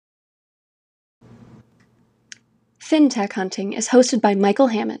FinTech Hunting is hosted by Michael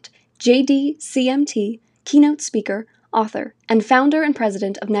Hammett, JD, CMT, keynote speaker, author, and founder and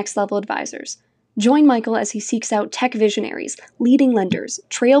president of Next Level Advisors. Join Michael as he seeks out tech visionaries, leading lenders,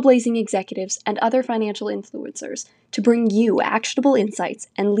 trailblazing executives, and other financial influencers to bring you actionable insights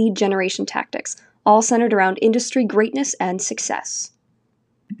and lead generation tactics, all centered around industry greatness and success.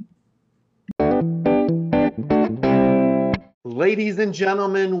 Ladies and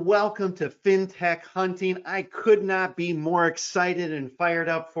gentlemen, welcome to FinTech Hunting. I could not be more excited and fired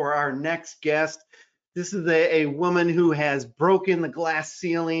up for our next guest. This is a woman who has broken the glass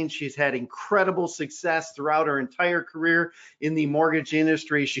ceiling. She's had incredible success throughout her entire career in the mortgage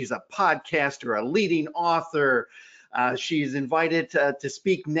industry. She's a podcaster, a leading author. She's invited to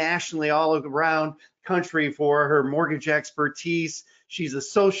speak nationally all around country for her mortgage expertise. She's a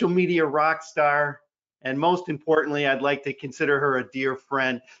social media rock star. And most importantly, I'd like to consider her a dear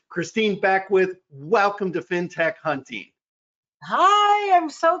friend. Christine Beckwith, welcome to FinTech Hunting. Hi, I'm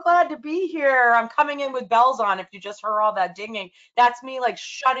so glad to be here. I'm coming in with bells on. If you just heard all that dinging, that's me like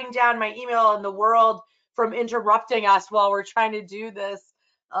shutting down my email and the world from interrupting us while we're trying to do this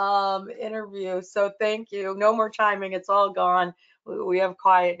interview. So thank you. No more chiming. It's all gone. We have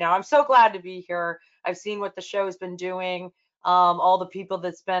quiet now. I'm so glad to be here. I've seen what the show's been doing, all the people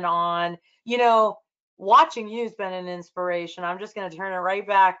that's been on. You know, watching you has been an inspiration. I'm just going to turn it right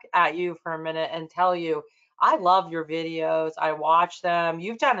back at you for a minute and tell you, I love your videos. I watch them.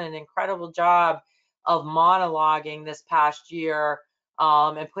 You've done an incredible job of monologuing this past year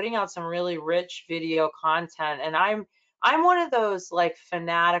and putting out some really rich video content. And I'm one of those like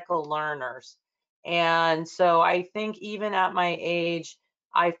fanatical learners. And so I think even at my age,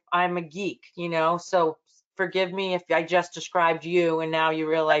 I'm a geek, you know, so forgive me if I just described you and now you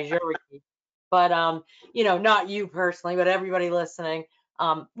realize you're a geek. But you know, not you personally, but everybody listening.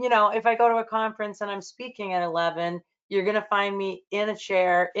 You know, if I go to a conference and I'm speaking at 11, you're going to find me in a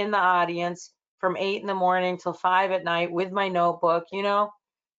chair in the audience from 8 in the morning till 5 at night with my notebook, you know,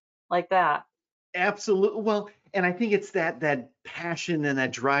 like that. Absolutely. Well, and I think it's that passion and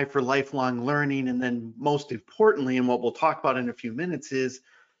that drive for lifelong learning. And then most importantly, and what we'll talk about in a few minutes is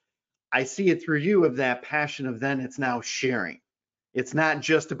I see it through you of that passion of then it's now sharing. It's not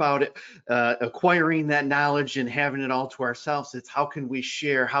just about acquiring that knowledge and having it all to ourselves. It's how can we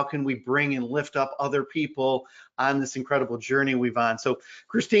share? How can we bring and lift up other people on this incredible journey we've on? So,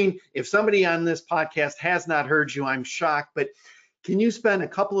 Christine, if somebody on this podcast has not heard you, I'm shocked, but can you spend a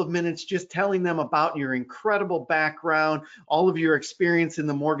couple of minutes just telling them about your incredible background, all of your experience in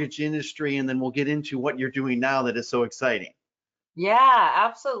the mortgage industry, and then we'll get into what you're doing now that is so exciting. Yeah,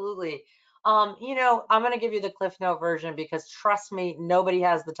 absolutely. You know, I'm going to give you the Cliff Note version because trust me, nobody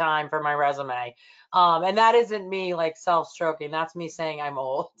has the time for my resume. And that isn't me like self-stroking. That's me saying I'm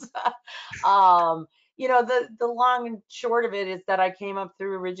old. You know, the long and short of it is that I came up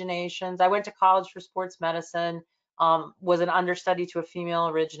through originations. I went to college for sports medicine, was an understudy to a female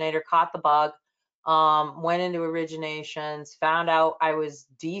originator, caught the bug, went into originations, found out I was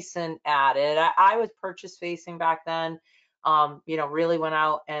decent at it. I was purchase facing back then. You know, really went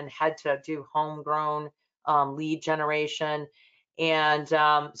out and had to do homegrown lead generation. And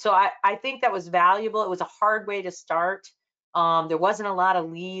so I think that was valuable. It was a hard way to start. There wasn't a lot of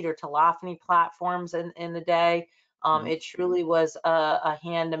lead or telephony platforms in the day. It truly was a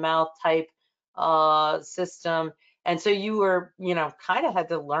hand-to-mouth type system. And so you were, you know, kind of had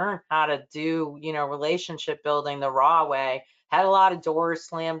to learn how to do, you know, relationship building the raw way. Had a lot of doors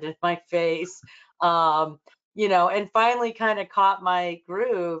slammed in my face. You know, and finally kind of caught my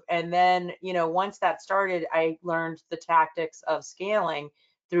groove. And then, you know, once that started, I learned the tactics of scaling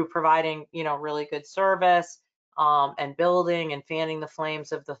through providing, you know, really good service and building and fanning the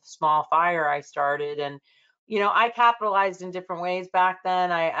flames of the small fire I started. And, you know, I capitalized in different ways back then.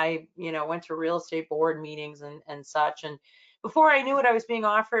 I you know, went to real estate board meetings and such. And before I knew it, I was being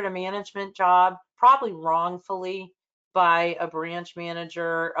offered a management job, probably wrongfully by a branch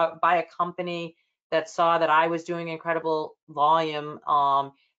manager, by a company that saw that I was doing incredible volume.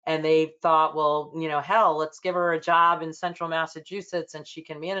 And they thought, well, you know, hell, let's give her a job in central Massachusetts and she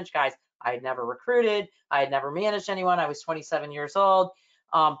can manage guys. I had never recruited. I had never managed anyone. I was 27 years old.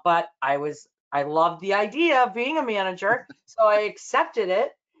 But I loved the idea of being a manager. So I accepted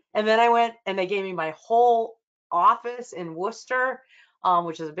it. And then I went and they gave me my whole office in Worcester,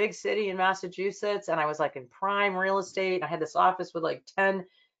 which is a big city in Massachusetts. And I was like in prime real estate. I had this office with like 10,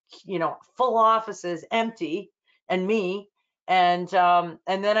 you know, full offices empty and me. And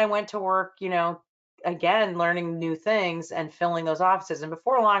then I went to work, you know, again, learning new things and filling those offices. And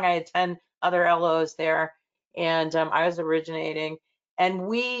before long, I had 10 other LOs there and I was originating. And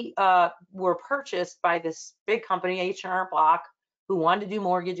we were purchased by this big company, H&R Block, who wanted to do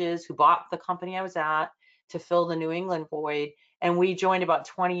mortgages, who bought the company I was at to fill the New England void. And we joined about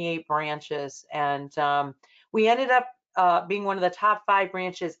 28 branches. And we ended up being one of the top 5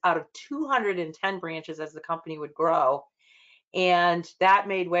 branches out of 210 branches as the company would grow. And that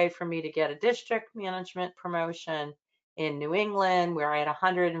made way for me to get a district management promotion in New England, where I had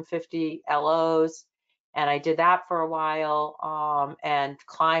 150 LOs. And I did that for a while, and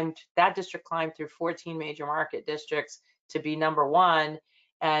that district climbed through 14 major market districts to be #1.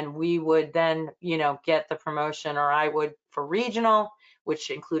 And we would then, get the promotion, or I would, for regional, which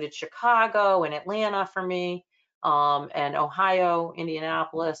included Chicago and Atlanta for me, and Ohio,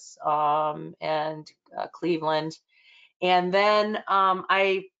 Indianapolis, and Cleveland. And then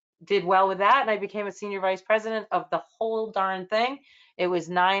I did well with that, and I became a senior vice president of the whole darn thing. It was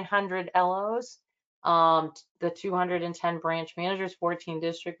 900 LOs, the 210 branch managers, 14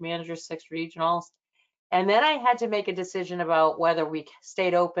 district managers, 6 regionals. And then I had to make a decision about whether we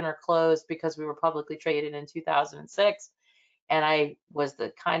stayed open or closed, because we were publicly traded in 2006. And I was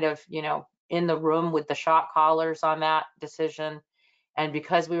the kind of, in the room with the shot callers on that decision. And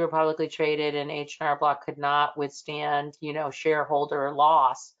because we were publicly traded and H&R Block could not withstand, shareholder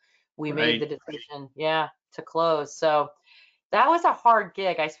loss, we made the decision, to close. So that was a hard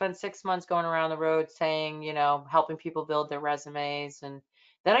gig. I spent 6 months going around the road saying, helping people build their resumes. And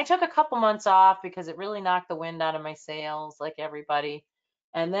then I took a couple months off because it really knocked the wind out of my sails, like everybody.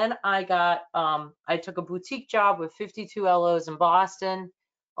 And then I took a boutique job with 52 LOs in Boston,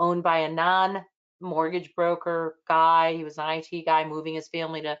 owned by a non-mortgage broker guy. He was an IT guy moving his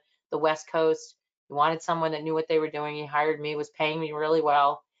family to the West Coast. He wanted someone that knew what they were doing. He hired me, was paying me really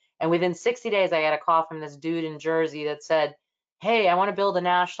well. And within 60 days, I got a call from this dude in Jersey that said, "Hey, I want to build a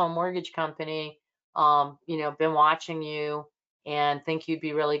national mortgage company. Been watching you and think you'd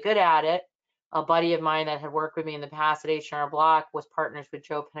be really good at it." A buddy of mine that had worked with me in the past at H&R Block was partners with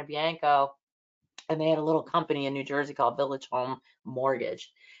Joe Panabianco, and they had a little company in New Jersey called Village Home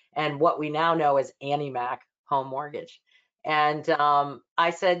Mortgage, and what we now know as AnnieMac Home Mortgage. And I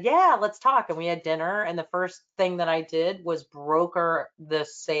said, "Yeah, let's talk." And we had dinner, and the first thing that I did was broker the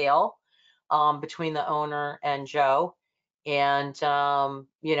sale between the owner and Joe. And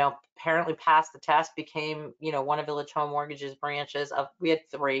apparently passed the test, became one of Village Home Mortgage's branches. We had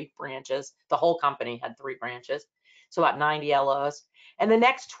 3 branches. The whole company had 3 branches, so about 90 LOs. And the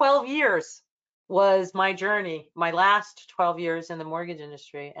next 12 years was my journey, my last 12 years in the mortgage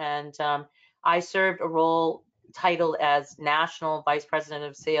industry. And I served a role titled as National Vice President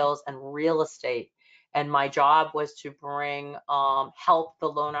of Sales and Real Estate. And my job was to help the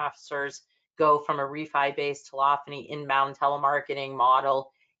loan officers go from a refi-based telephony inbound telemarketing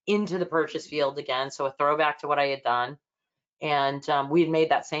model into the purchase field again. So a throwback to what I had done. And we had made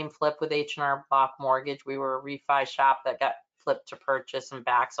that same flip with H&R Block Mortgage. We were a refi shop that got flipped to purchase and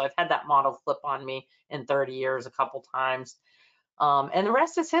back. So I've had that model flip on me in 30 years a couple times. And the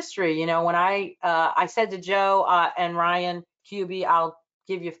rest is history. When I said to Joe and Ryan Kuby, "I'll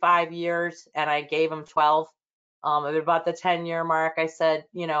give you 5 years," and I gave them 12. At about the 10-year mark, I said,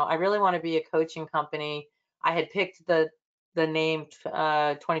 I really want to be a coaching company. I had picked the name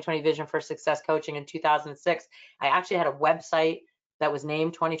 2020 Vision for Success Coaching in 2006. I actually had a website that was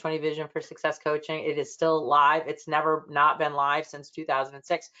named 2020 Vision for Success Coaching. It is still live. It's never not been live since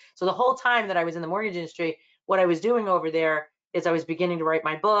 2006. So the whole time that I was in the mortgage industry, what I was doing over there is I was beginning to write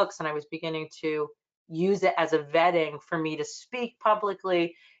my books, and I was beginning to use it as a vetting for me to speak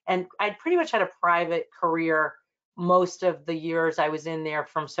publicly. And I pretty much had a private career most of the years I was in there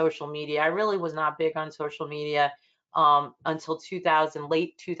from social media. I really was not big on social media until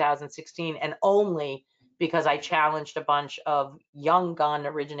late 2016, and only because I challenged a bunch of young gun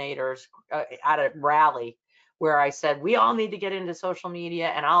originators at a rally where I said, "We all need to get into social media,"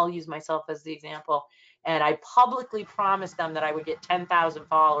 and I'll use myself as the example. And I publicly promised them that I would get 10,000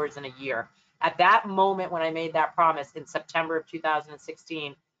 followers in a year. At that moment, when I made that promise in September of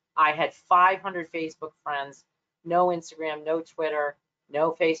 2016, I had 500 Facebook friends, no Instagram, no Twitter,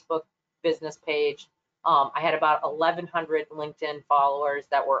 no Facebook business page. I had about 1,100 LinkedIn followers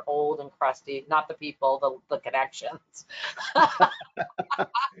that were old and crusty, not the people, the connections.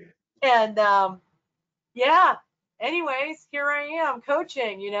 And yeah, anyways, here I am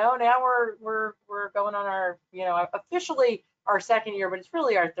coaching. Now we're going on our, officially our 2nd year, but it's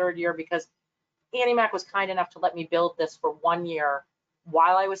really our 3rd year, because AnnieMac was kind enough to let me build this for 1 year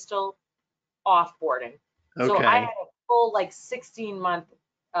while I was still offboarding. Okay. So I had a full 16-month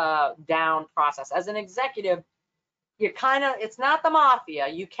down process. As an executive, it's not the mafia.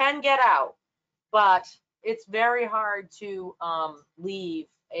 You can get out, but it's very hard to leave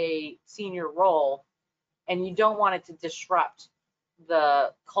a senior role, and you don't want it to disrupt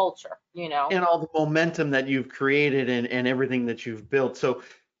the culture, you know? And all the momentum that you've created and everything that you've built. So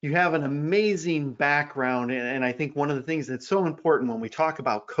you have an amazing background. And I think one of the things that's so important when we talk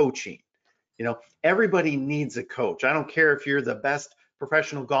about coaching, everybody needs a coach. I don't care if you're the best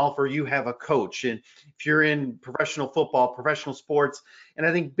professional golfer, you have a coach. And if you're in professional football, professional sports, and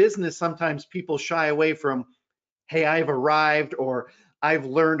I think business, sometimes people shy away from, hey, I've arrived, or I've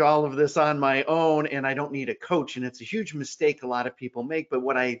learned all of this on my own and I don't need a coach. And it's a huge mistake a lot of people make. But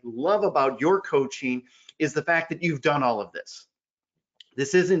what I love about your coaching is the fact that you've done all of this.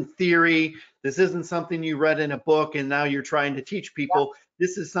 This isn't theory. This isn't something you read in a book and now you're trying to teach people.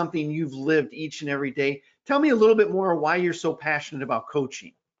 This is something you've lived each and every day. Tell me a little bit more why you're so passionate about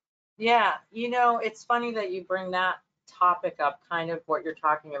coaching. Yeah, it's funny that you bring that topic up. Kind of what you're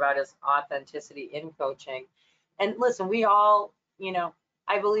talking about is authenticity in coaching. And listen, we all,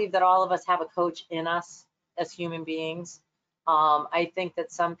 I believe that all of us have a coach in us as human beings. I think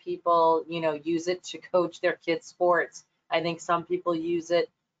that some people, use it to coach their kids' sports. I think some people use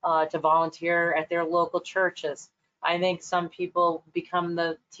it to volunteer at their local churches. I think some people become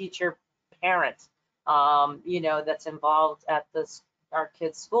the teacher parent, that's involved at our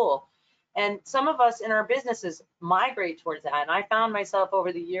kids' school. And some of us in our businesses migrate towards that. And I found myself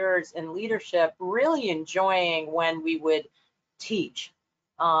over the years in leadership really enjoying when we would teach.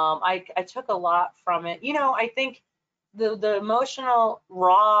 I took a lot from it. I think the emotional,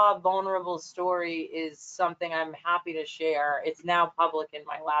 raw, vulnerable story is something I'm happy to share. It's now public in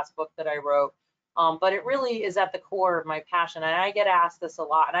my last book that I wrote. But it really is at the core of my passion. And I get asked this a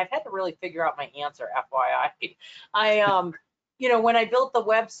lot, and I've had to really figure out my answer, FYI. When I built the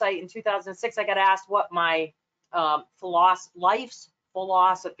website in 2006, I got asked what my life's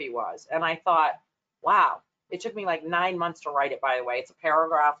philosophy was. And I thought, wow, it took me like 9 months to write it, by the way. It's a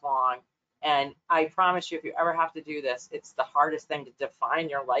paragraph long. And I promise you, if you ever have to do this, it's the hardest thing to define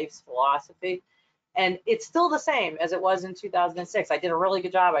your life's philosophy. And it's still the same as it was in 2006. I did a really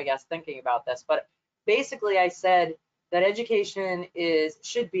good job, I guess, thinking about this. But basically, I said that education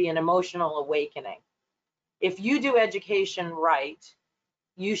should be an emotional awakening. If you do education right,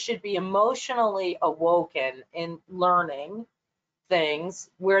 you should be emotionally awoken in learning things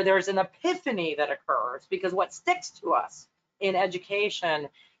where there's an epiphany that occurs, because what sticks to us in education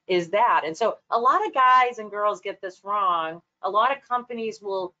is that. And so a lot of guys and girls get this wrong. A lot of companies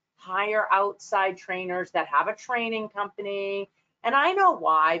will hire outside trainers that have a training company. And I know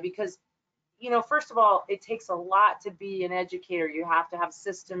why, because, first of all, it takes a lot to be an educator. You have to have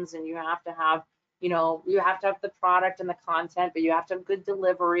systems, and you have to have, you have to have the product and the content, but you have to have good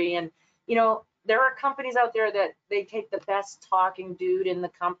delivery. And, there are companies out there that they take the best talking dude in the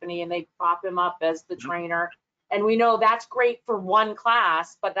company and they prop him up as the trainer. And we know that's great for one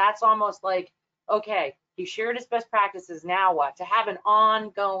class, but that's almost like, okay, he shared his best practices, now what? To have an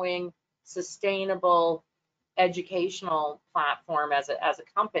ongoing, sustainable educational platform as a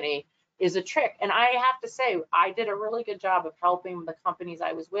company is a trick. And I have to say, I did a really good job of helping the companies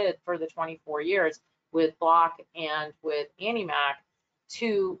I was with for the 24 years with Block and with AnnieMac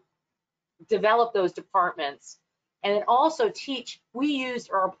to develop those departments, and then also teach. We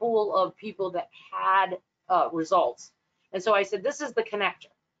used our pool of people that had results. And so I said, this is the connector,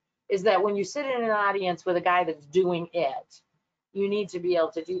 is that when you sit in an audience with a guy that's doing it, you need to be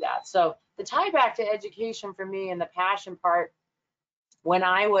able to do that. So the tie back to education for me and the passion part, when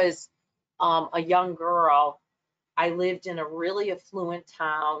I was a young girl, I lived in a really affluent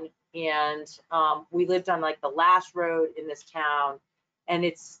town, and we lived on like the last road in this town. And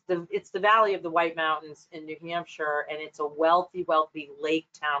it's the Valley of the White Mountains in New Hampshire, and it's a wealthy lake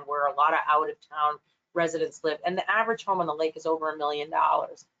town where a lot of out of town residents live. And the average home on the lake is over $1 million.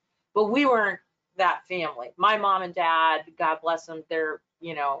 But we weren't that family. My mom and dad, God bless them, they're,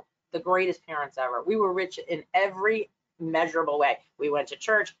 the greatest parents ever. We were rich in every measurable way. We went to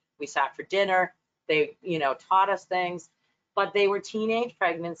church, we sat for dinner, they, taught us things, but they were teenage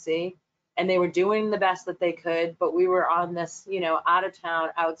pregnancy. And they were doing the best that they could, but we were on this, out of town,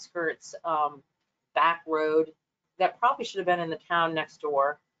 outskirts, back road that probably should have been in the town next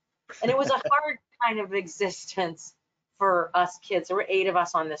door. And it was a hard kind of existence for us kids. There were 8 of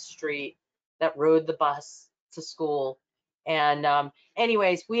us on this street that rode the bus to school. And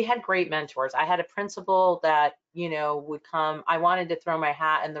anyways, we had great mentors. I had a principal that, would come. I wanted to throw my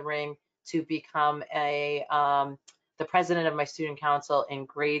hat in the ring to become the president of my student council in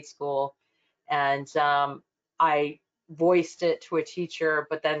grade school. And I voiced it to a teacher,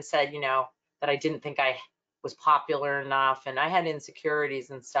 but then said, that I didn't think I was popular enough, and I had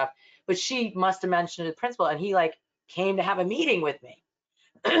insecurities and stuff. but she must have mentioned to the principal, and he like came to have a meeting with me.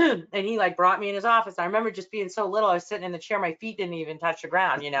 And he like brought me in his office. I remember just being so little, I was sitting in the chair, my feet didn't even touch the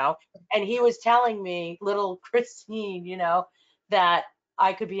ground, and he was telling me, little Christine, that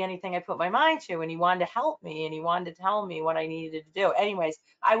I could be anything I put my mind to, and he wanted to help me, and he wanted to tell me what I needed to do. Anyways,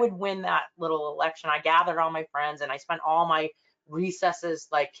 I would win that little election. I gathered all my friends and I spent all my recesses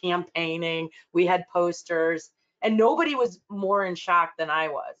like campaigning. We had posters, and nobody was more in shock than I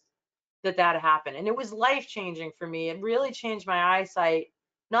was that happened. And it was life changing for me. It really changed my eyesight,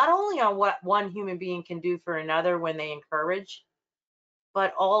 not only on what one human being can do for another when they encourage,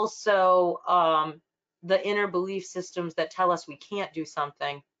 but also the inner belief systems that tell us we can't do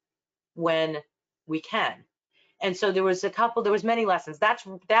something when we can. And so there was many lessons.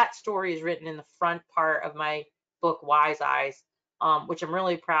 That story is written in the front part of my book, Wise Eyes, which I'm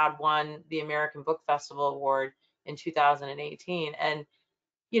really proud won the American Book Festival Award in 2018. And,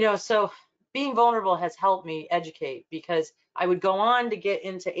 so being vulnerable has helped me educate, because I would go on to get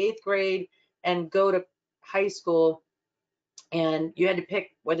into 8th grade and go to high school, and you had to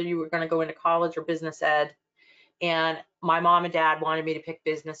pick whether you were going to go into college or business ed. And my mom and dad wanted me to pick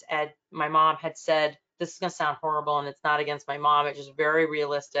business ed. My mom had said, this is going to sound horrible, and it's not against my mom, it's just very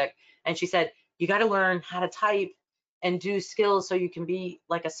realistic. And she said, you got to learn how to type and do skills so you can be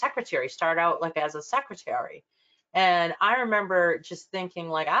like a secretary, start out like as a secretary. And I remember just thinking,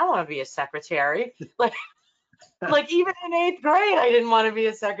 like, I don't want to be a secretary. Like even in 8th grade, I didn't want to be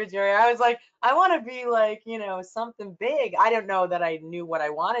a secretary. I was like, I want to be like, something big. I don't know that I knew what I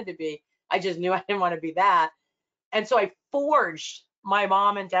wanted to be. I just knew I didn't want to be that. And so I forged my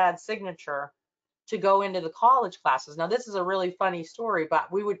mom and dad's signature to go into the college classes. Now, this is a really funny story,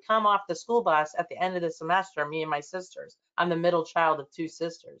 but we would come off the school bus at the end of the semester, me and my sisters. I'm the middle child of 2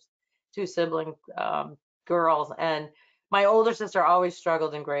 sisters, 2 sibling girls. And my older sister always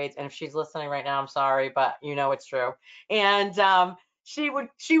struggled in grades. And if she's listening right now, I'm sorry, but it's true. And she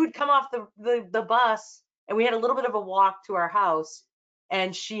would come off the bus, and we had a little bit of a walk to our house,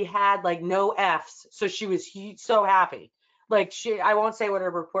 and she had like no F's. So she was so happy. Like I won't say what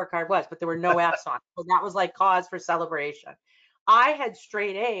her report card was, but there were no F's on it. So that was like cause for celebration. I had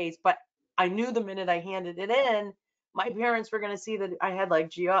straight A's, but I knew the minute I handed it in, my parents were going to see that I had like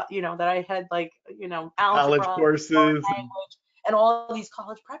that I had like, College algebra, courses. language, and all these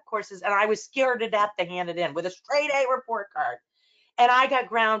college prep courses. And I was scared to death to hand it in with a straight A report card. And I got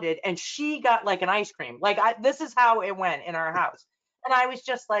grounded, and she got like an ice cream. Like this is how it went in our house. And I was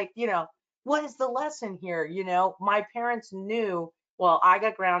just like, what is the lesson here? My parents knew, well, I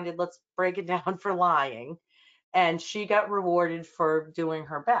got grounded. Let's break it down for lying. And she got rewarded for doing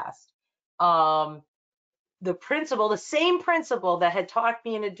her best. The same principal that had talked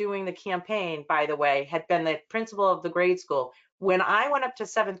me into doing the campaign, by the way, had been the principal of the grade school. When I went up to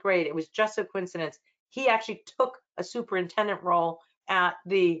 7th grade, it was just a coincidence. He actually took a superintendent role at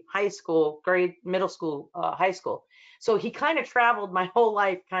the middle school, high school. So he kind of traveled my whole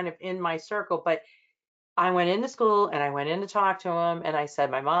life kind of in my circle. But I went into school and I went in to talk to him, and I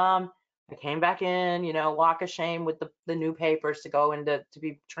said, my mom, I came back in, walk of shame with the new papers to go to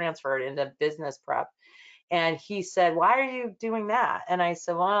be transferred into business prep. And he said, why are you doing that? And I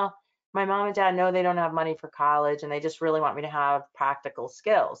said, well, my mom and dad know they don't have money for college, and they just really want me to have practical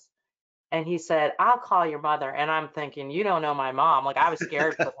skills. And he said, I'll call your mother. And I'm thinking, you don't know my mom. Like I was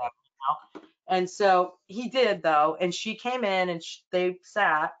scared for him. And so he did, though. And she came in, and they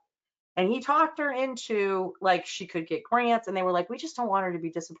sat, and he talked her into like she could get grants. And they were like, we just don't want her to be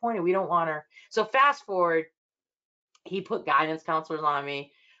disappointed. We don't want her. So fast forward, he put guidance counselors on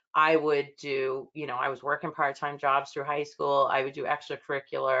me. I would do, I was working part-time jobs through high school. I would do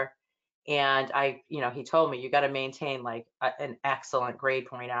extracurricular. And he told me, you got to maintain like an excellent grade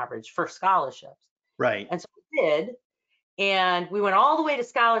point average for scholarships. Right. And so I did. And we went all the way to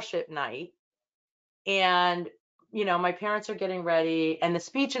scholarship night. And, my parents are getting ready. And the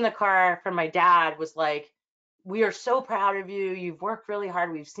speech in the car from my dad was like, we are so proud of you. You've worked really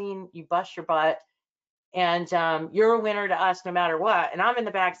hard. We've seen you bust your butt. And you're a winner to us no matter what. And I'm in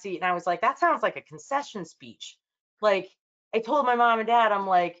the back seat, and I was like, that sounds like a concession speech. Like I told my mom and dad, I'm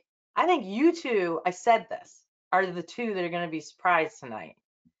like, I think you two, I said this, are the two that are going to be surprised tonight.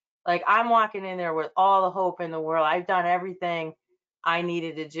 Like I'm walking in there with all the hope in the world. I've done everything I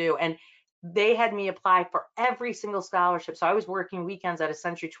needed to do. And they had me apply for every single scholarship. So I was working weekends at a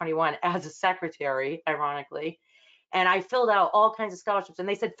Century 21 as a secretary, ironically. And I filled out all kinds of scholarships, and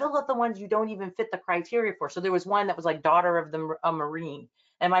they said, fill out the ones you don't even fit the criteria for. So there was one that was like daughter of a Marine,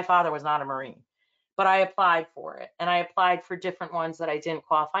 and my father was not a Marine, but I applied for it. And I applied for different ones that I didn't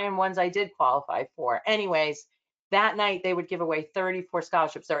qualify, and ones I did qualify for. Anyways, That night, they would give away 34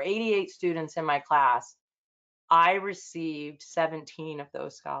 scholarships. There are 88 students in my class. I received 17 of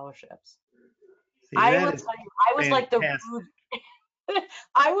those scholarships. See, I that will is tell you, I was like the fantastic.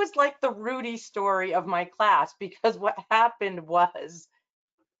 I was like the Rudy story of my class, because what happened was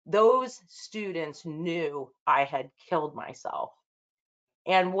those students knew I had killed myself.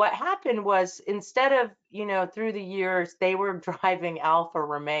 And what happened was, instead of, through the years, they were driving Alfa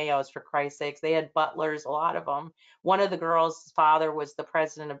Romeos, for Christ's sakes. They had butlers, a lot of them. One of the girls' father was the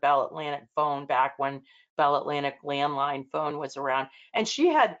president of Bell Atlantic Phone back when Bell Atlantic landline phone was around. And she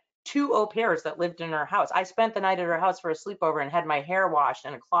had 2 au pairs that lived in her house. I spent the night at her house for a sleepover and had my hair washed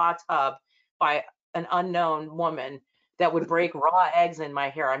in a claw tub by an unknown woman that would break raw eggs in my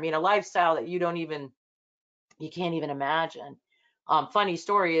hair. I mean, a lifestyle that you can't even imagine. Funny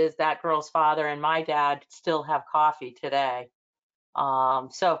story is that girl's father and my dad still have coffee today.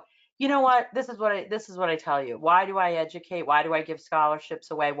 So you know what? This is what I tell you. Why do I educate? Why do I give scholarships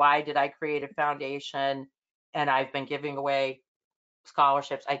away? Why did I create a foundation? And I've been giving away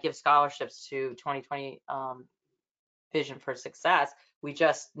scholarships. I give scholarships to 2020 Vision for Success. We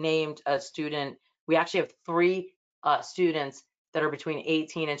just named a student. We actually have 3 students that are between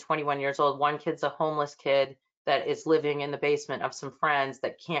 18 and 21 years old. One kid's a homeless kid that is living in the basement of some friends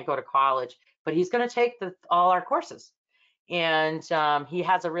that can't go to college, but he's going to take all our courses. And he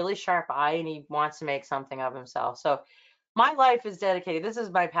has a really sharp eye, and he wants to make something of himself. So my life is dedicated. This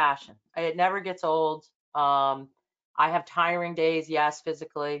is my passion. It never gets old. I have tiring days, yes,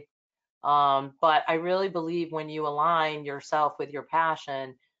 physically. But I really believe when you align yourself with your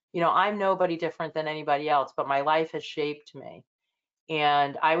passion, I'm nobody different than anybody else, but my life has shaped me.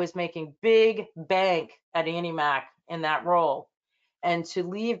 And I was making big bank at Annie Mac in that role. And to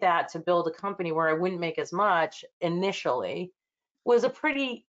leave that to build a company where I wouldn't make as much initially was a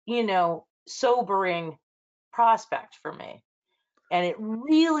pretty, sobering prospect for me. And it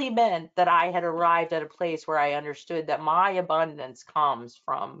really meant that I had arrived at a place where I understood that my abundance comes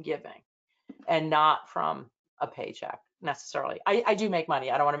from giving and not from a paycheck necessarily. I do make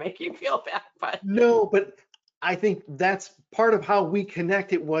money. I don't want to make you feel bad, but No, but I think that's part of how we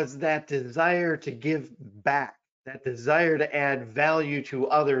connect. It was that desire to give back, that desire to add value to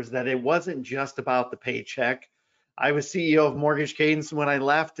others, that it wasn't just about the paycheck. I was CEO of Mortgage Cadence when I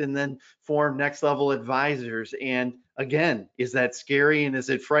left and then formed Next Level Advisors. And again, is that scary and is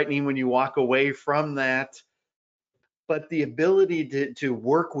it frightening when you walk away from that? But the ability to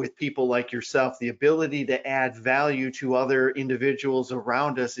work with people like yourself, the ability to add value to other individuals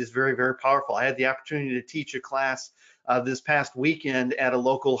around us is very, very powerful. I had the opportunity to teach a class this past weekend at a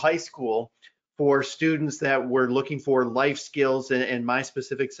local high school for students that were looking for life skills, and my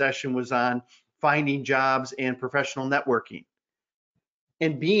specific session was on finding jobs and professional networking.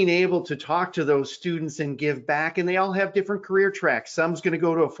 And being able to talk to those students and give back, and they all have different career tracks. Some's going to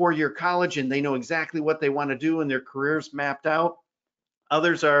go to a 4-year college and they know exactly what they want to do and their career's mapped out.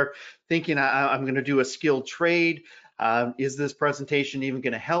 Others are thinking, I'm going to do a skilled trade. Is this presentation even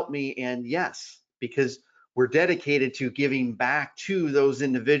going to help me? And yes, because we're dedicated to giving back to those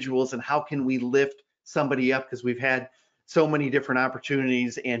individuals, and how can we lift somebody up, because we've had so many different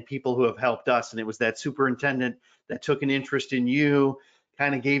opportunities and people who have helped us. And it was that superintendent that took an interest in you,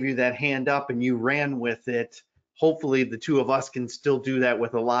 kind of gave you that hand up, and you ran with it. Hopefully the 2 of us can still do that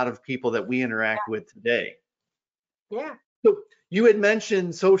with a lot of people that we interact with today. yeah, So you had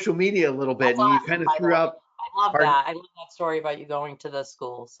mentioned social media a little bit, that's and you awesome, kind of by the threw way. out, I love pardon? that. I love that story about you going to the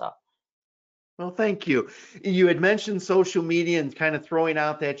school. So Well, thank you. You had mentioned social media and kind of throwing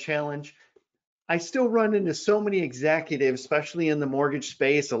out that challenge. I still run into so many executives, especially in the mortgage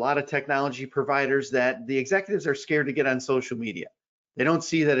space, a lot of technology providers, that the executives are scared to get on social media. They don't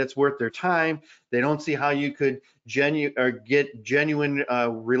see that it's worth their time. They don't see how you could get genuine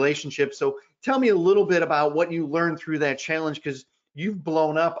relationships. So tell me a little bit about what you learned through that challenge, because you've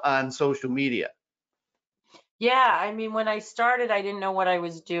blown up on social media. yeah, I mean, when I started, I didn't know what I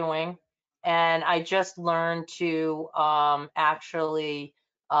was doing, and I just learned to actually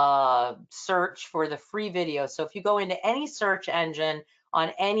search for the free video. So if you go into any search engine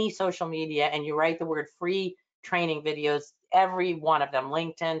on any social media and you write the word free training videos, every one of them,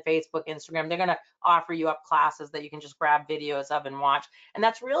 LinkedIn, Facebook, Instagram, they're going to offer you up classes that you can just grab videos of and watch. And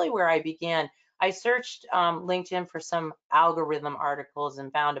that's really where I began. I searched LinkedIn for some algorithm articles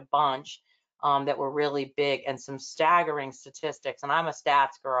and found a bunch that were really big, and some staggering statistics. And I'm a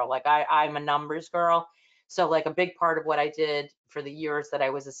stats girl, like I'm a numbers girl. So like a big part of what I did for the years that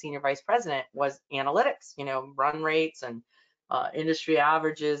I was a senior vice president was analytics, run rates and industry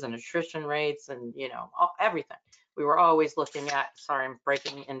averages and attrition rates and, everything. We were always looking at, sorry, I'm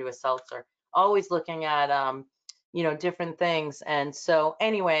breaking into a seltzer, always looking at different things. And so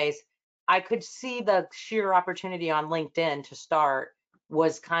anyways, I could see the sheer opportunity on LinkedIn to start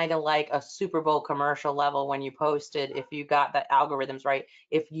was kind of like a Super Bowl commercial level when you posted, if you got the algorithms right,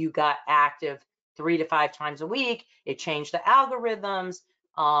 if you got active 3 to 5 times a week, it changed the algorithms.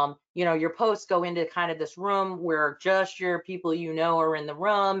 Your posts go into kind of this room where just your people are in the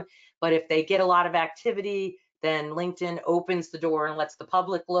room. But if they get a lot of activity, then LinkedIn opens the door and lets the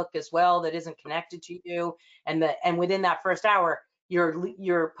public look as well that isn't connected to you. And within that first hour,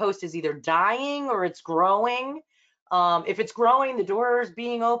 your post is either dying or it's growing. If it's growing, the door is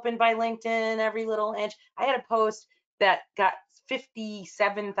being opened by LinkedIn every little inch. I had a post that got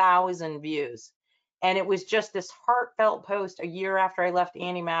 57,000 views. And it was just this heartfelt post a year after I left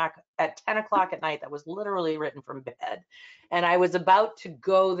Annie Mac at 10 o'clock at night that was literally written from bed. And I was about to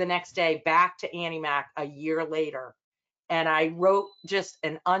go the next day back to Annie Mac a year later. And I wrote just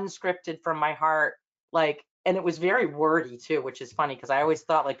an unscripted from my heart, and it was very wordy too, which is funny because I always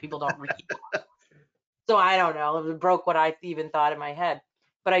thought like people don't read. So I don't know, it broke what I even thought in my head.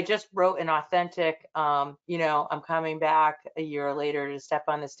 But I just wrote an authentic, I'm coming back a year later to step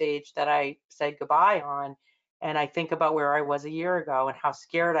on the stage that I said goodbye on. And I think about where I was a year ago and how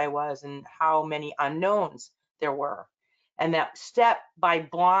scared I was and how many unknowns there were. And that step by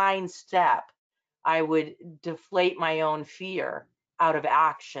blind step, I would deflate my own fear out of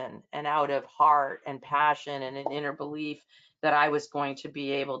action and out of heart and passion and an inner belief that I was going to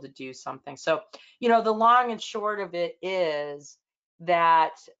be able to do something. So, the long and short of it is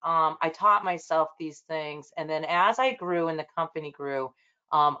that I taught myself these things. And then as I grew and the company grew,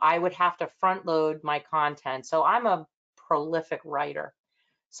 I would have to front load my content. So I'm a prolific writer.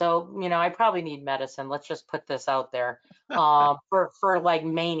 So, I probably need medicine. Let's just put this out there for like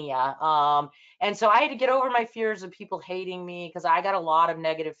mania. And so I had to get over my fears of people hating me because I got a lot of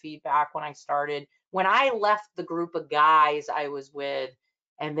negative feedback when I started. When I left the group of guys I was with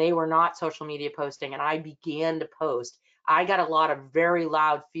and they were not social media posting and I began to post, I got a lot of very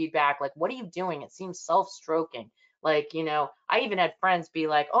loud feedback like, what are you doing? It seems self-stroking. I even had friends be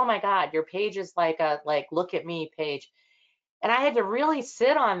like, oh my God, your page is like a look at me page. And I had to really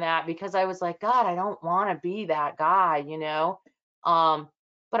sit on that because I was like, God, I don't want to be that guy,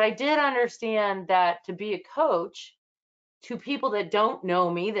 But I did understand that to be a coach to people that don't know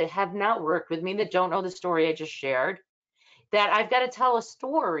me, that have not worked with me, that don't know the story I just shared, that I've got to tell a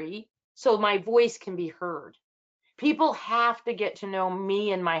story so my voice can be heard. People have to get to know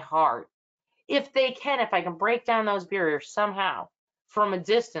me and my heart. If I can break down those barriers somehow from a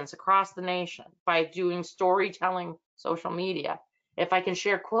distance across the nation by doing storytelling social media, if I can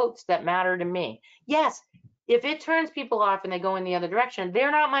share quotes that matter to me. Yes, if it turns people off and they go in the other direction,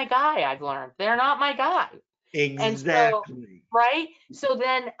 they're not my guy, I've learned. They're not my guy. And so, Exactly. right? So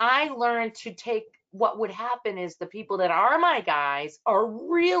then I learned to take what would happen is the people that are my guys are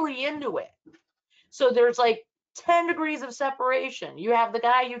really into it. So there's like 10 degrees of separation. You have the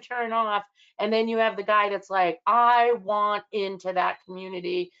guy you turn off, and then you have the guy that's like, I want into that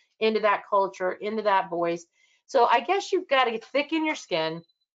community, into that culture, into that voice. So I guess you've got to get thick in your skin,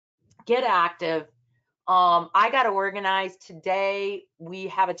 get active. I got to organize. Today, we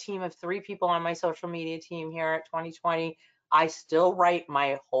have a team of 3 people on my social media team here at 2020. I still write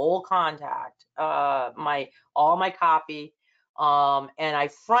my whole contact, all my copy. And I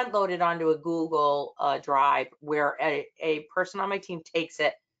front load it onto a Google Drive where a person on my team takes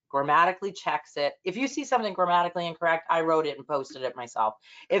it, grammatically checks it. If you see something grammatically incorrect, I wrote it and posted it myself.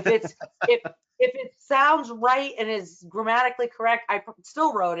 If it's if it sounds right and is grammatically correct, I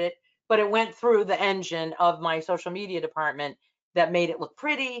still wrote it, but it went through the engine of my social media department that made it look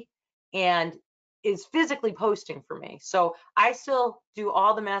pretty and is physically posting for me. So I still do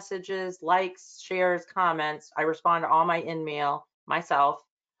all the messages, likes, shares, comments. I respond to all my in-mail myself.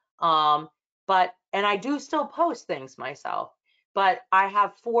 And I do still post things myself, but I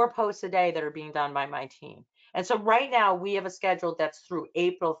have 4 posts a day that are being done by my team. And so right now we have a schedule that's through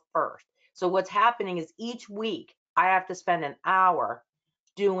April 1st. So what's happening is each week I have to spend an hour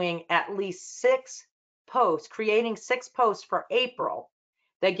doing at least 6 posts, creating 6 posts for April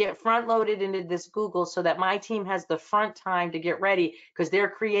that get front loaded into this Google so that my team has the front time to get ready because they're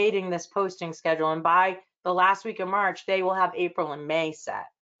creating this posting schedule. And by the last week of March, they will have April and May set.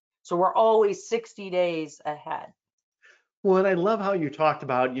 So we're always 60 days ahead. Well, and I love how you talked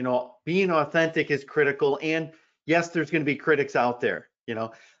about, being authentic is critical. And yes, there's going to be critics out there.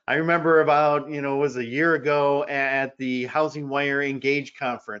 I remember about, it was a year ago at the Housing Wire Engage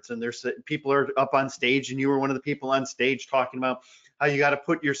conference, and there's people are up on stage, and you were one of the people on stage talking about how you got to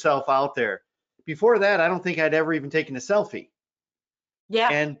put yourself out there. Before that, I don't think I'd ever even taken a selfie. Yeah.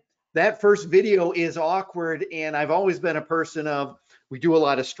 And that first video is awkward. And I've always been a person of, we do a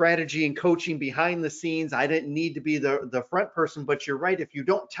lot of strategy and coaching behind the scenes. I didn't need to be the front person, but you're right. If you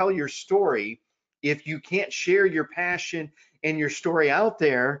don't tell your story, if you can't share your passion and your story out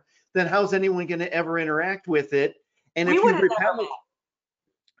there, then how's anyone going to ever interact with it? And We if would you have never met. repel,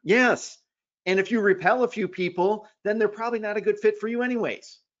 yes. And if you repel a few people, then they're probably not a good fit for you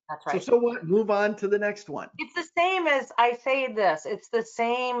anyways. That's So, right. so what? Move on to the next one. It's the same as I say this. It's the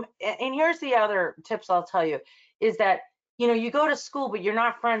same. And here's the other tips I'll tell you is that, you go to school, but you're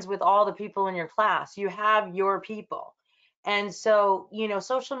not friends with all the people in your class. You have your people. And so,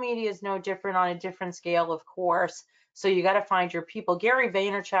 social media is no different on a different scale, of course. So you got to find your people. Gary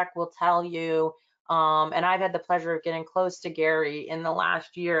Vaynerchuk will tell you, and I've had the pleasure of getting close to Gary in the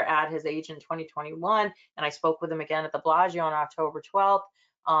last year at his Agent 2021. And I spoke with him again at the Bellagio on October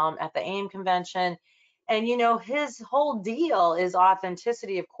 12th at the AIM convention. And his whole deal is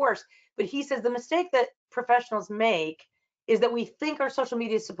authenticity, of course, but he says the mistake that professionals make is that we think our social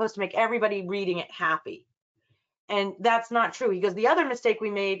media is supposed to make everybody reading it happy. And that's not true. He goes, the other mistake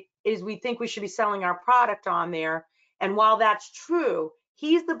we made is we think we should be selling our product on there. And while that's true,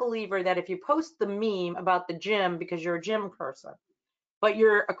 he's the believer that if you post the meme about the gym because you're a gym person, but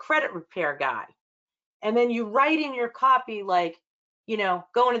you're a credit repair guy, and then you write in your copy like,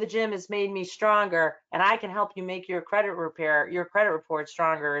 going to the gym has made me stronger, and I can help you make your credit report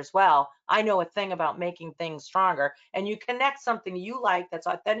stronger as well. I know a thing about making things stronger. And you connect something you like that's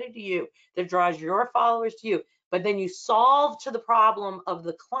authentic to you, that draws your followers to you, but then you solve to the problem of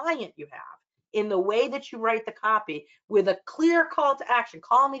the client you have in the way that you write the copy with a clear call to action.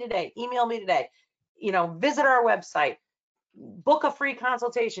 Call me today, email me today, visit our website, book a free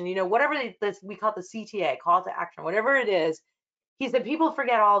consultation, whatever we call it, the CTA, call to action, whatever it is. He said people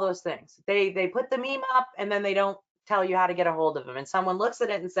forget all those things. They put the meme up and then they don't tell you how to get a hold of them. And someone looks at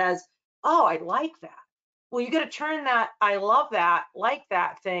it and says, oh, I like that. Well, you got to turn that I love that, like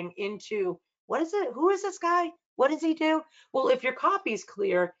that thing into, what is it? Who is this guy? What does he do? Well, if your copy is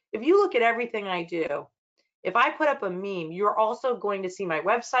clear, if you look at everything I do, if I put up a meme, you're also going to see my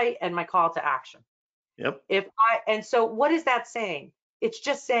website and my call to action. Yep. And so what is that saying? It's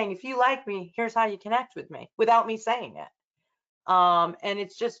just saying, if you like me, here's how you connect with me without me saying it. And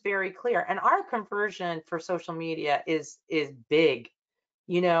it's just very clear. And our conversion for social media is big.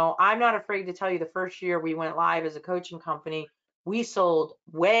 I'm not afraid to tell you the first year we went live as a coaching company, we sold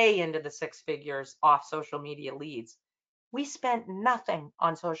way into the six figures off social media leads. We spent nothing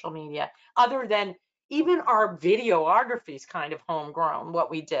on social media other than even our videography is kind of homegrown, what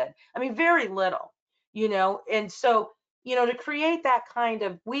we did. I mean, very little, and so, to create that kind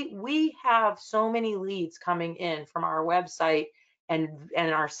of, we have so many leads coming in from our website and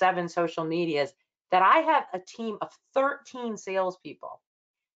our 7 social medias that I have a team of 13 salespeople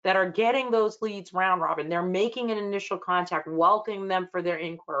that are getting those leads round robin. They're making an initial contact, welcoming them for their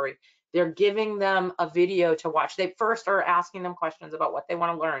inquiry. They're giving them a video to watch. They first are asking them questions about what they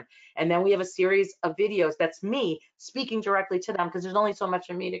want to learn. And then we have a series of videos that's me speaking directly to them, because there's only so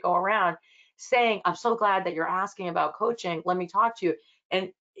much of me to go around, saying, I'm so glad that you're asking about coaching. Let me talk to you.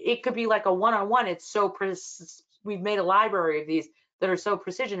 And it could be like a one-on-one. It's so, we've made a library of these that are so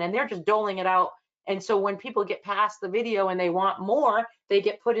precision, and they're just doling it out. And so when people get past the video and they want more, they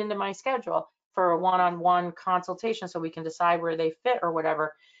get put into my schedule for a one-on-one consultation so we can decide where they fit or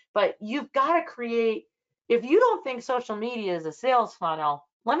whatever. But you've got to create, if you don't think social media is a sales funnel,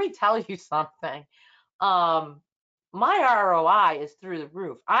 let me tell you something. My ROI is through the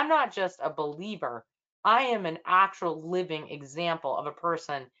roof. I'm not just a believer. I am an actual living example of a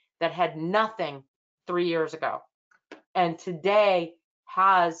person that had nothing 3 years ago and today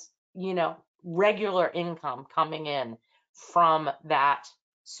has, regular income coming in from that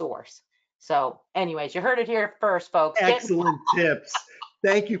source. So anyways, you heard it here first, folks. Excellent tips.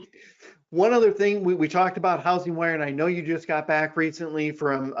 Thank you. One other thing, we talked about Housing Wire, and I know you just got back recently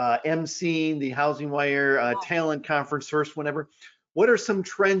from emceeing the Housing Wire talent conference first, whenever. What are some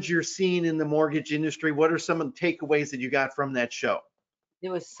trends you're seeing in the mortgage industry? What are some of the takeaways that you got from that show? It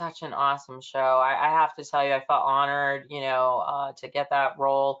was such an awesome show. I have to tell you, I felt honored, to get that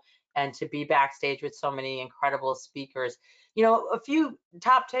role and to be backstage with so many incredible speakers. A few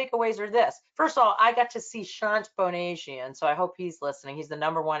top takeaways are this. First of all, I got to see Shant Bonasian, so I hope he's listening. He's the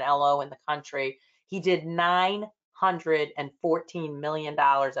 #1 LO in the country. He did $914 million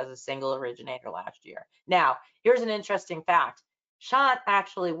as a single originator last year. Now, here's an interesting fact. Shant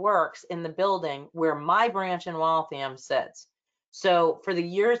actually works in the building where my branch in Waltham sits. So for the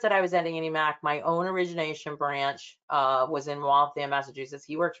years that I was at Annie Mac, my own origination branch was in Waltham, Massachusetts.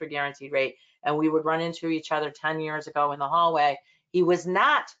 He worked for Guaranteed Rate, and we would run into each other 10 years ago in the hallway. He was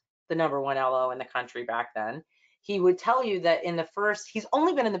not the #1 LO in the country back then. He would tell you that he's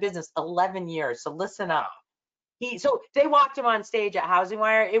only been in the business 11 years. So listen up. So they walked him on stage at Housing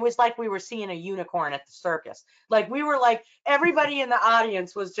Wire. It was like we were seeing a unicorn at the circus. Like we were like, everybody in the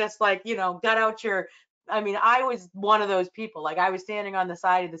audience was just like, got out I was one of those people. Like I was standing on the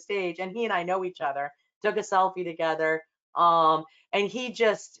side of the stage and he and I know each other, took a selfie together. And he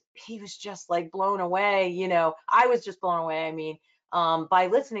was just like blown away. I was just blown away. By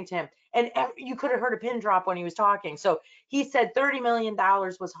listening to him, and you could have heard a pin drop when he was talking. So he said $30 million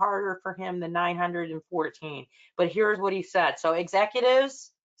was harder for him than 914. But here's what he said. So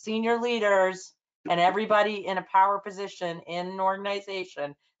executives, senior leaders, and everybody in a power position in an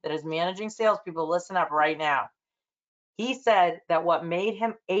organization that is managing salespeople, listen up right now. He said that what made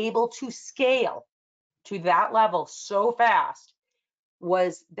him able to scale to that level so fast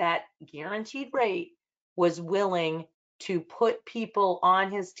was that Guaranteed Rate was willing to put people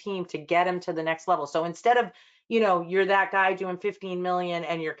on his team to get him to the next level. So instead of, you're that guy doing 15 million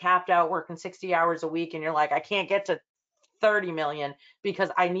and you're capped out working 60 hours a week and you're like, I can't get to 30 million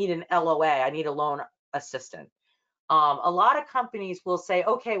because I need an LOA, I need a loan assistant. A lot of companies will say,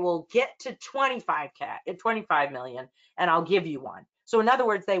 okay, we'll get to 25 million and I'll give you one. So in other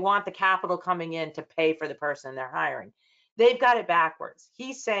words, they want the capital coming in to pay for the person they're hiring. They've got it backwards.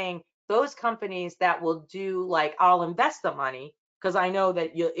 He's saying those companies that will do like, I'll invest the money because I know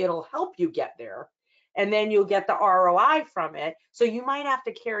that it'll help you get there. And then you'll get the ROI from it. So you might have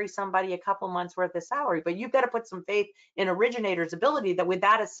to carry somebody a couple months worth of salary, but you've got to put some faith in originators' ability that with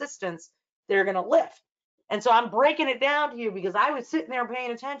that assistance, they're going to lift. And so I'm breaking it down to you because I was sitting there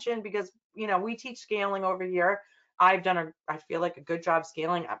paying attention because, we teach scaling over here. I've done I feel like a good job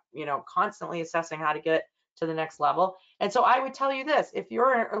scaling, constantly assessing how to get to the next level. And so I would tell you this, if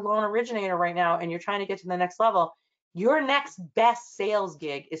you're a loan originator right now and you're trying to get to the next level, your next best sales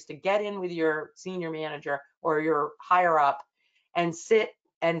gig is to get in with your senior manager or your higher up and sit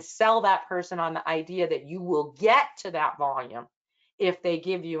and sell that person on the idea that you will get to that volume if they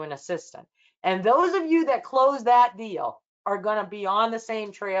give you an assistant. And those of you that close that deal are going to be on the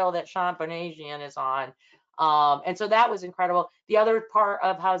same trail that Sean Panasian is on. And so that was incredible. The other part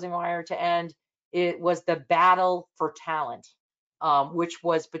of Housing Wire to end, it was the battle for talent, which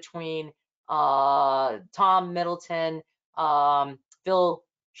was between Tom Middleton, Phil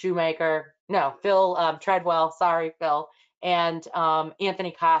Treadwell, sorry, Phil, and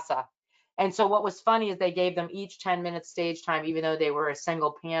Anthony Casa. And so what was funny is they gave them each 10 minutes stage time, even though they were a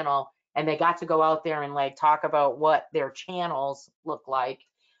single panel, and they got to go out there and like talk about what their channels look like.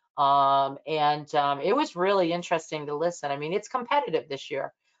 It was really interesting to listen. It's competitive this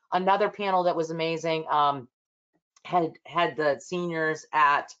year. Another panel that was amazing had the seniors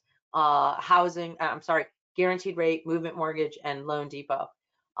at Guaranteed Rate, Movement Mortgage, and Loan Depot.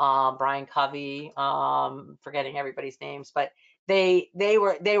 Brian Covey, forgetting everybody's names, but they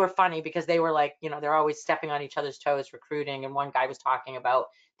were funny because they were like, they're always stepping on each other's toes recruiting. And one guy was talking about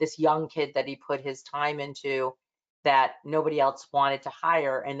this young kid that he put his time into that nobody else wanted to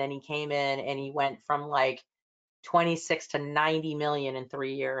hire. And then he came in and he went from like 26 to 90 million in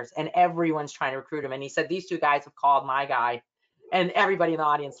 3 years, and everyone's trying to recruit him. And he said, these two guys have called my guy. And everybody in the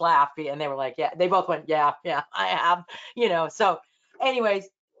audience laughed and they were like, yeah, they both went, yeah, I have, So anyways,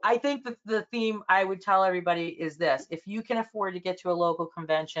 I think that the theme I would tell everybody is this: if you can afford to get to a local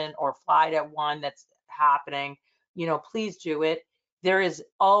convention or fly to one that's happening, please do it. There is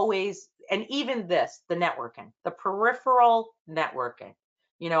always, and even this, the networking, the peripheral networking.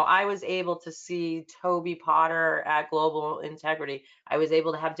 I was able to see Toby Potter at Global Integrity. I was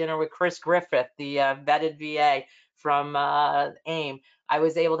able to have dinner with Chris Griffith, the vetted VA from AIM. I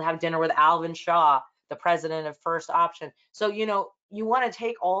was able to have dinner with Alvin Shaw, the president of First Option. So, you want to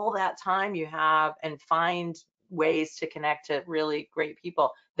take all that time you have and find ways to connect to really great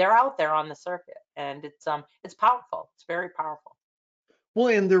people. They're out there on the circuit, and it's powerful. It's very powerful. Well,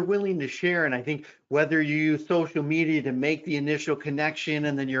 and they're willing to share. And I think whether you use social media to make the initial connection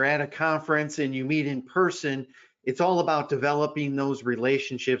and then you're at a conference and you meet in person, it's all about developing those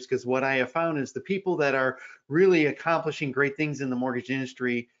relationships. Because what I have found is the people that are really accomplishing great things in the mortgage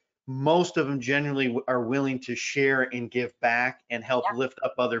industry, most of them genuinely are willing to share and give back and help lift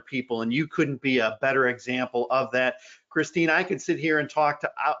up other people. And you couldn't be a better example of that. Christine, I could sit here and talk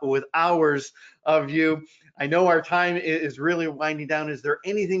with hours of you. I know our time is really winding down. Is there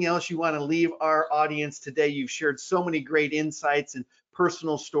anything else you want to leave our audience today? You've shared so many great insights and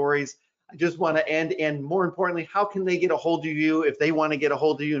personal stories. I just want to end, and more importantly, how can they get a hold of you if they want to get a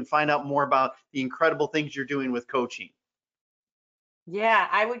hold of you and find out more about the incredible things you're doing with coaching? Yeah,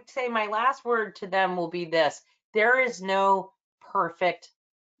 I would say my last word to them will be this: there is no perfect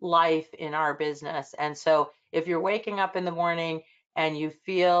life in our business. And so if you're waking up in the morning and you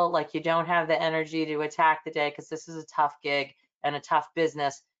feel like you don't have the energy to attack the day, because this is a tough gig and a tough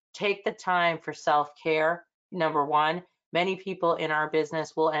business, take the time for self-care. Number one, many people in our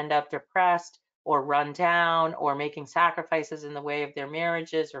business will end up depressed or run down or making sacrifices in the way of their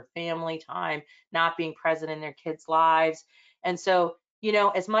marriages or family time, not being present in their kids' lives. And so,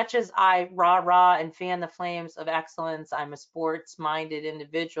 as much as I rah and fan the flames of excellence, I'm a sports minded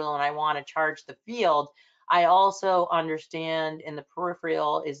individual and I want to charge the field. I also understand in the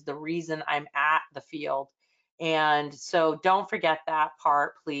peripheral is the reason I'm at the field. And so don't forget that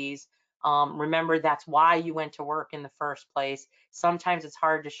part, please. Remember, that's why you went to work in the first place. Sometimes it's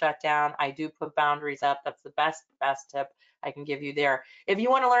hard to shut down. I do put boundaries up. That's the best tip I can give you there. If you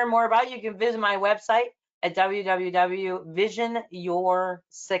want to learn more about it, you can visit my website at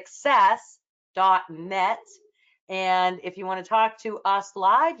www.visionyoursuccess.net. And if you want to talk to us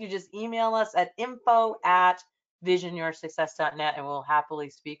live, you just email us at info@visionyoursuccess.net, and we'll happily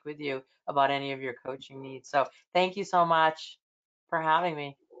speak with you about any of your coaching needs. So thank you so much for having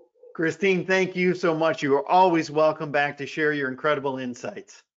me. Christine, thank you so much. You are always welcome back to share your incredible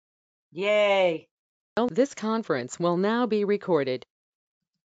insights. Yay. This conference will now be recorded.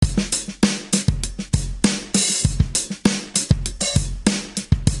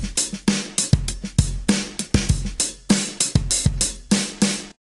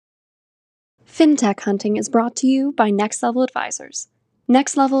 FinTech Hunting is brought to you by Next Level Advisors.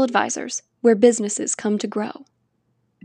 Next Level Advisors, where businesses come to grow.